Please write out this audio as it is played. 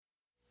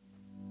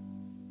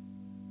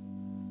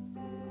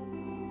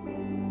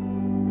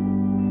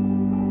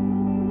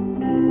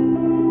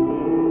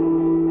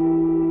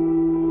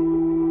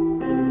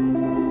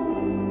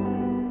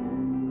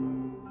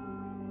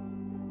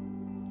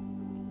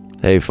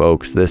Hey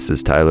folks, this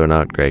is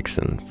Knott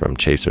Gregson from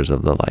Chasers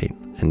of the Light,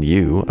 and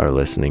you are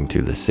listening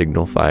to the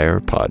Signal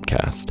Fire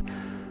Podcast,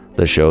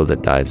 the show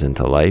that dives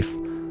into life,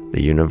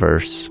 the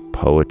universe,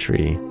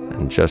 poetry,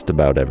 and just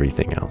about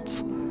everything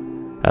else.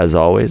 As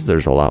always,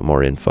 there's a lot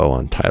more info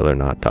on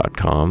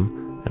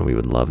tylerknott.com, and we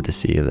would love to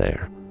see you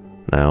there.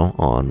 Now,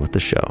 on with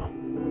the show.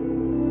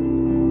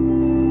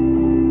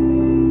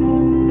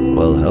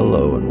 Well,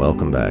 hello, and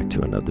welcome back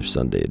to another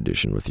Sunday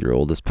edition with your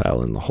oldest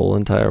pal in the whole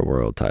entire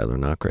world,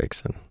 Knott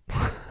Gregson.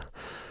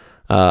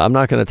 I'm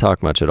not going to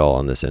talk much at all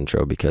on this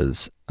intro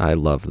because I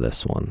love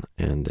this one,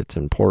 and it's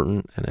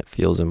important, and it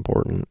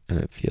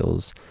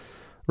feels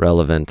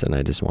relevant, and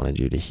I just wanted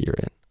you to hear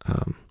it.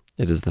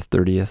 It is the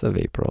 30th of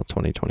April,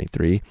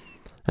 2023,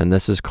 and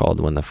this is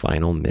called When the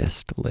Final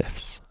Mist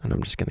Lifts, and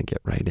I'm just going to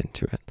get right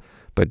into it.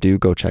 But do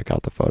go check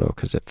out the photo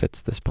because it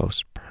fits this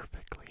post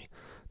perfectly.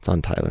 It's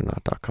on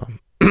tylerknott.com.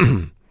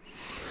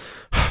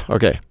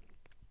 Okay,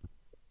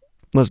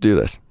 let's do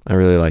this. I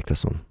really like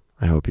this one.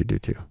 I hope you do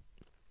too.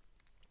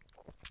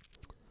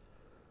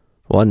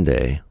 One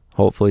day,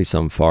 hopefully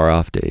some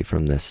far-off day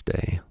from this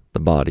day, the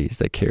bodies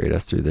that carried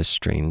us through this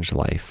strange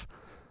life,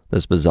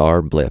 this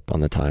bizarre blip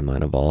on the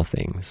timeline of all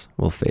things,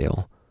 will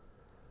fail.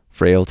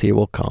 Frailty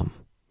will come,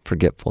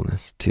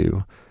 forgetfulness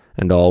too,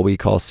 and all we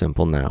call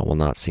simple now will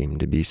not seem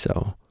to be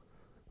so.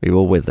 We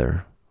will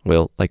wither,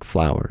 wilt like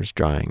flowers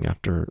drying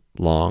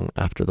long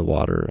after the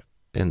water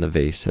in the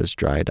vase has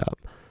dried up,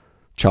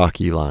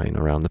 chalky line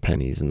around the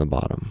pennies in the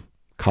bottom,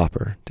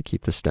 copper to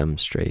keep the stem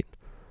straight.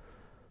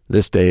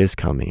 This day is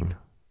coming.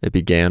 It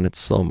began its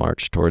slow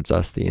march towards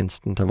us the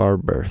instant of our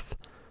birth,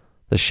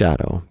 the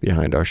shadow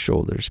behind our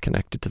shoulders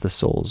connected to the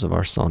soles of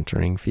our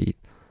sauntering feet,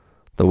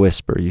 the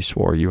whisper you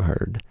swore you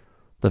heard,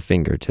 the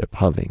fingertip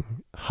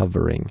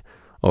hovering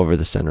over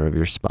the center of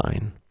your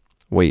spine,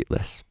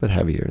 weightless but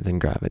heavier than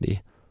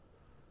gravity.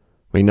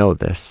 We know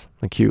this,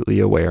 acutely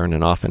aware in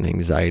an often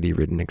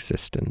anxiety-ridden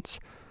existence.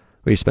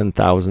 We spend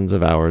thousands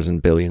of hours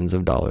and billions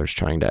of dollars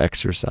trying to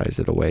exercise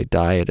it away,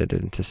 diet it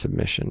into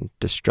submission,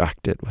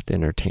 distract it with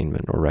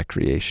entertainment or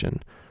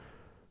recreation.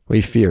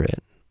 We fear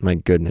it. My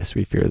goodness,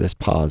 we fear this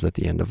pause at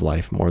the end of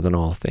life more than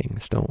all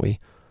things, don't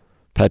we?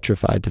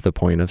 Petrified to the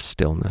point of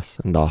stillness,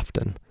 and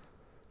often.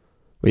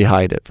 We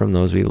hide it from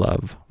those we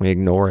love. We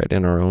ignore it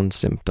in our own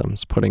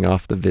symptoms, putting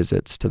off the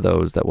visits to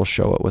those that will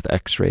show it with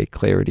X-ray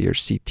clarity or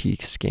CT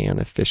scan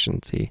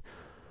efficiency,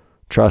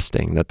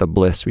 trusting that the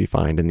bliss we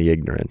find in the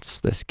ignorance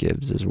this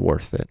gives is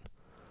worth it.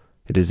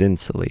 It is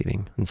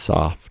insulating and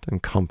soft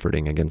and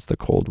comforting against the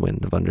cold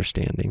wind of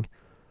understanding.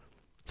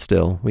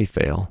 Still, we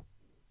fail.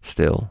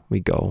 Still,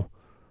 we go.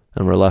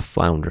 And we're left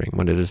floundering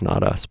when it is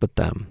not us but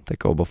them that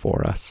go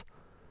before us.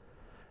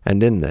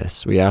 And in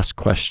this, we ask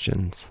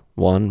questions,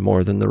 one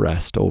more than the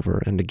rest,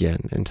 over and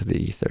again into the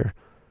ether,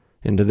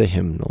 into the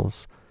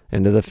hymnals,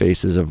 into the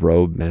faces of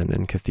robed men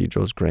in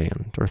cathedrals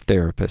grand, or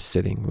therapists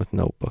sitting with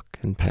notebook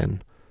and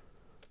pen.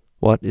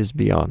 What is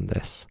beyond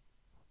this?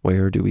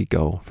 Where do we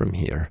go from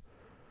here?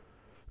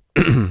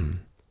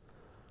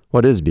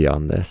 What is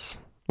beyond this?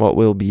 What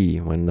will be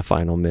when the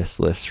final mist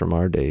lifts from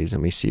our days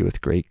and we see with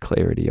great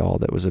clarity all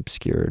that was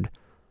obscured?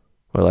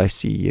 Will I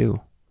see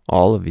you,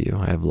 all of you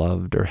I have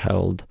loved or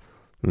held,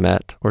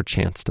 met or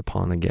chanced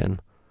upon again?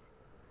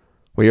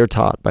 We are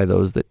taught by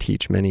those that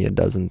teach many a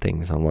dozen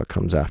things on what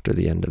comes after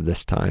the end of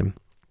this time.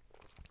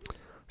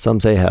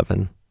 Some say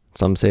heaven,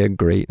 some say a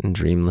great and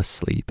dreamless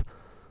sleep,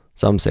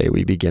 some say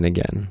we begin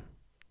again.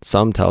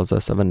 Some tells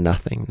us of a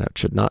nothing that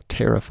should not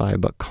terrify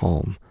but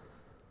calm.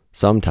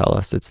 Some tell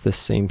us it's this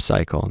same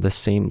cycle, this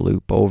same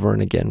loop over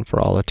and again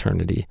for all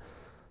eternity.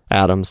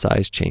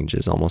 Atom-sized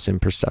changes almost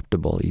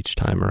imperceptible each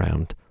time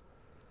around.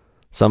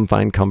 Some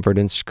find comfort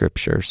in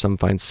scripture, some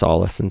find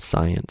solace in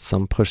science,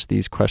 some push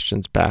these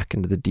questions back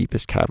into the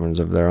deepest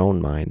caverns of their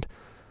own mind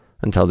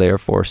until they are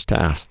forced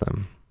to ask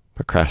them.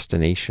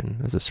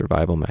 Procrastination is a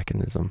survival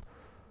mechanism,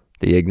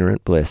 the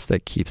ignorant bliss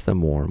that keeps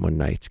them warm when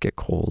nights get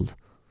cold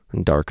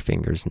and dark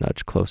fingers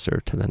nudge closer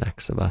to the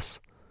necks of us.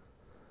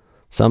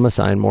 Some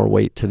assign more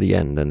weight to the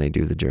end than they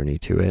do the journey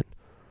to it,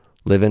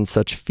 live in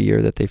such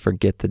fear that they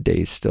forget the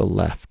days still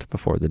left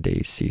before the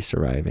days cease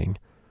arriving.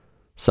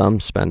 Some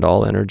spend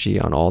all energy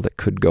on all that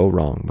could go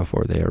wrong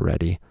before they are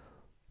ready,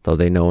 though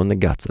they know in the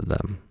guts of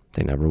them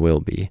they never will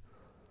be.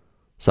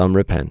 Some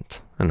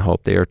repent and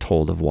hope they are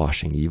told of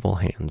washing evil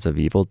hands of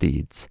evil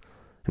deeds,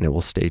 and it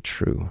will stay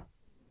true.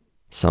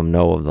 Some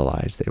know of the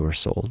lies they were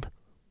sold,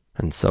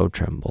 and so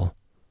tremble.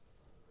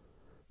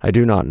 I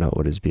do not know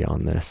what is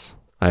beyond this.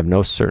 I have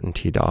no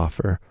certainty to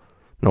offer,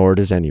 nor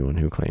does anyone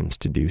who claims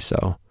to do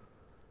so.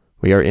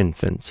 We are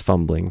infants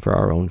fumbling for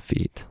our own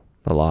feet,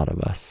 the lot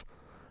of us,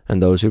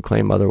 and those who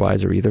claim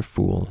otherwise are either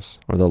fools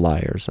or the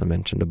liars I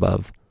mentioned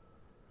above.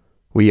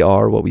 We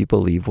are what we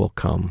believe will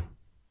come.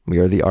 We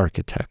are the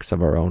architects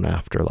of our own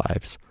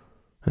afterlives,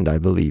 and I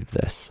believe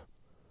this.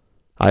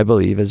 I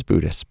believe, as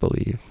Buddhists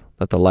believe,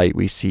 that the light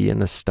we see in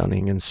the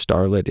stunning and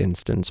starlit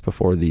instants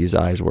before these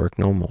eyes work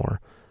no more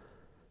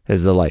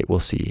is the light we'll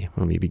see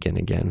when we begin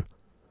again.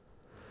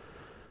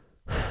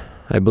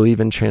 I believe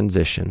in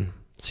transition,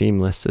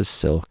 seamless as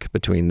silk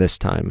between this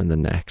time and the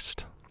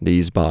next,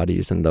 these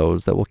bodies and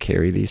those that will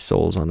carry these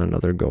souls on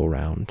another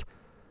go-round.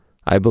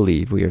 I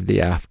believe we are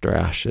the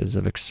after-ashes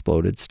of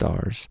exploded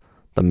stars,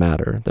 the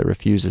matter that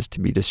refuses to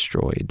be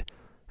destroyed,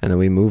 and then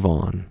we move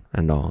on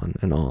and on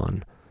and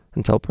on,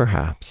 until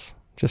perhaps,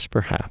 just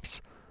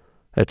perhaps,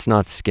 it's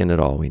not skin at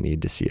all we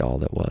need to see all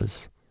that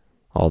was,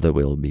 all that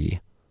will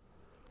be.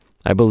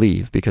 I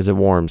believe because it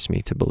warms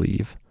me to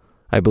believe.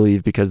 I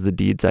believe because the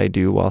deeds I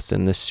do whilst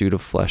in this suit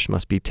of flesh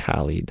must be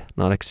tallied,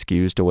 not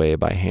excused away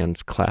by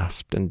hands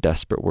clasped and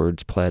desperate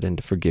words pled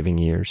into forgiving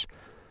ears.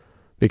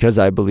 Because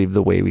I believe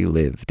the way we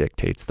live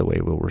dictates the way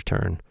we'll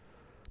return,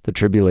 the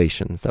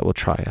tribulations that will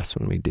try us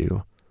when we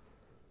do.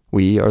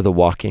 We are the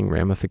walking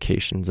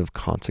ramifications of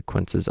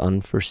consequences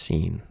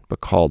unforeseen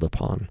but called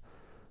upon.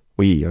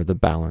 We are the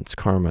balance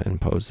karma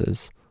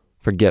imposes,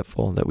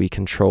 forgetful that we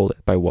control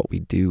it by what we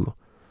do,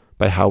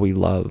 by how we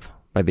love,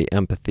 by the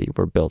empathy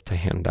we're built to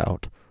hand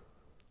out.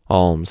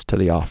 Alms to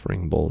the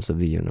offering bowls of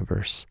the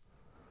universe.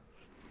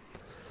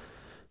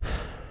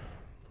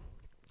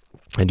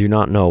 I do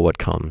not know what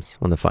comes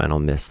when the final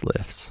mist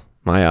lifts.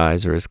 My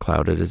eyes are as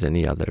clouded as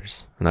any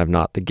others, and I have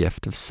not the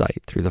gift of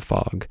sight through the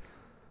fog.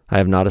 I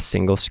have not a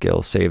single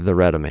skill save the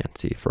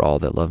retimancy for all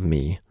that love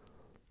me,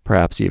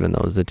 perhaps even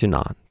those that do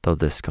not, though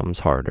this comes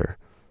harder.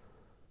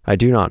 I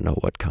do not know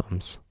what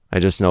comes. I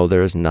just know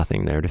there is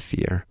nothing there to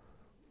fear.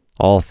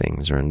 All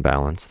things are in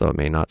balance, though it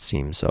may not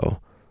seem so.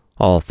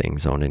 All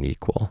things own an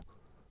equal.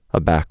 A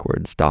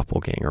backwards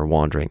doppelganger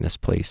wandering this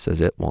place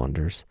as it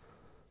wanders.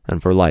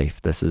 And for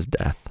life, this is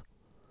death.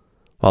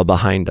 While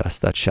behind us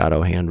that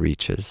shadow hand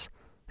reaches,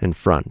 in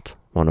front,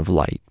 one of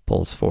light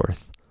pulls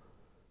forth.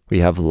 We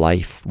have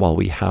life while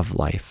we have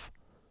life,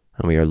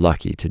 and we are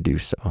lucky to do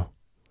so.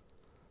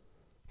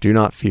 Do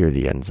not fear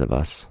the ends of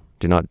us.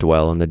 Do not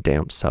dwell in the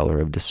damp cellar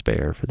of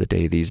despair for the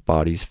day these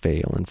bodies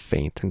fail and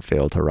faint and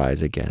fail to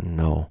rise again.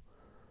 No.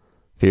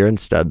 Fear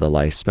instead the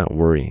life spent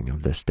worrying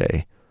of this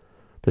day,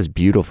 this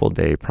beautiful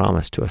day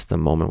promised to us the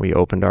moment we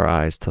opened our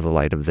eyes to the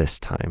light of this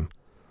time,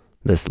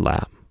 this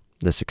lap,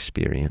 this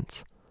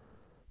experience.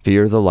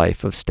 Fear the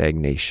life of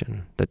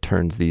stagnation that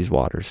turns these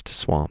waters to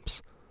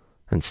swamps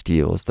and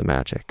steals the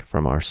magic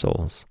from our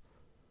souls.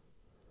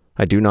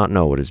 I do not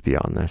know what is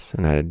beyond this,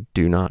 and I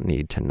do not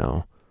need to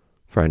know,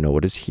 for I know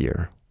what is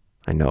here.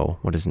 I know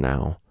what is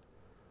now.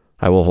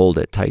 I will hold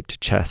it tight to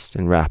chest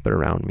and wrap it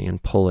around me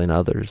and pull in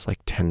others like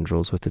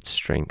tendrils with its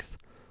strength.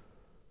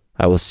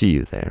 I will see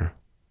you there,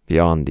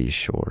 beyond these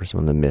shores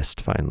when the mist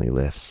finally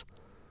lifts.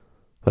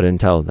 But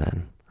until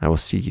then, I will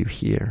see you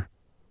here.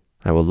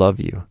 I will love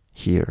you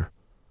here.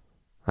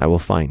 I will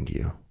find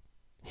you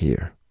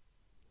here.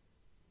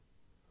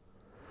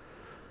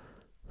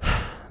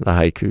 The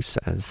haiku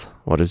says,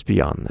 what is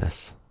beyond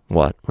this?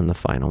 What, when the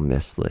final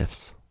mist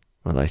lifts,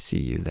 will I see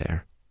you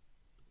there?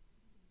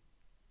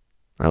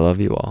 I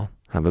love you all.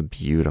 Have a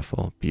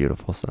beautiful,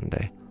 beautiful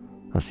Sunday.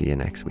 I'll see you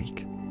next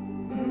week.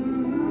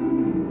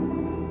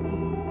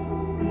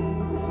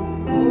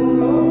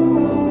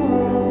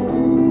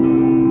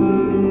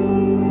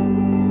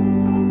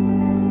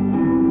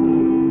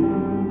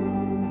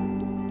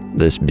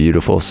 This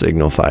beautiful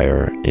Signal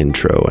Fire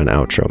intro and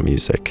outro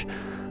music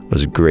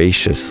was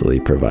graciously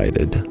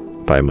provided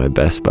by my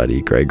best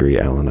buddy, Gregory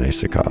Alan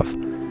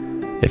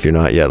Isakov. If you're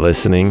not yet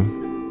listening,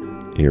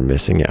 you're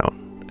missing out.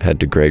 Head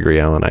to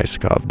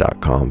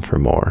GregoryAlanIsakov.com for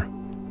more.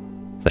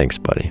 Thanks,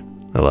 buddy.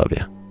 I love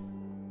you.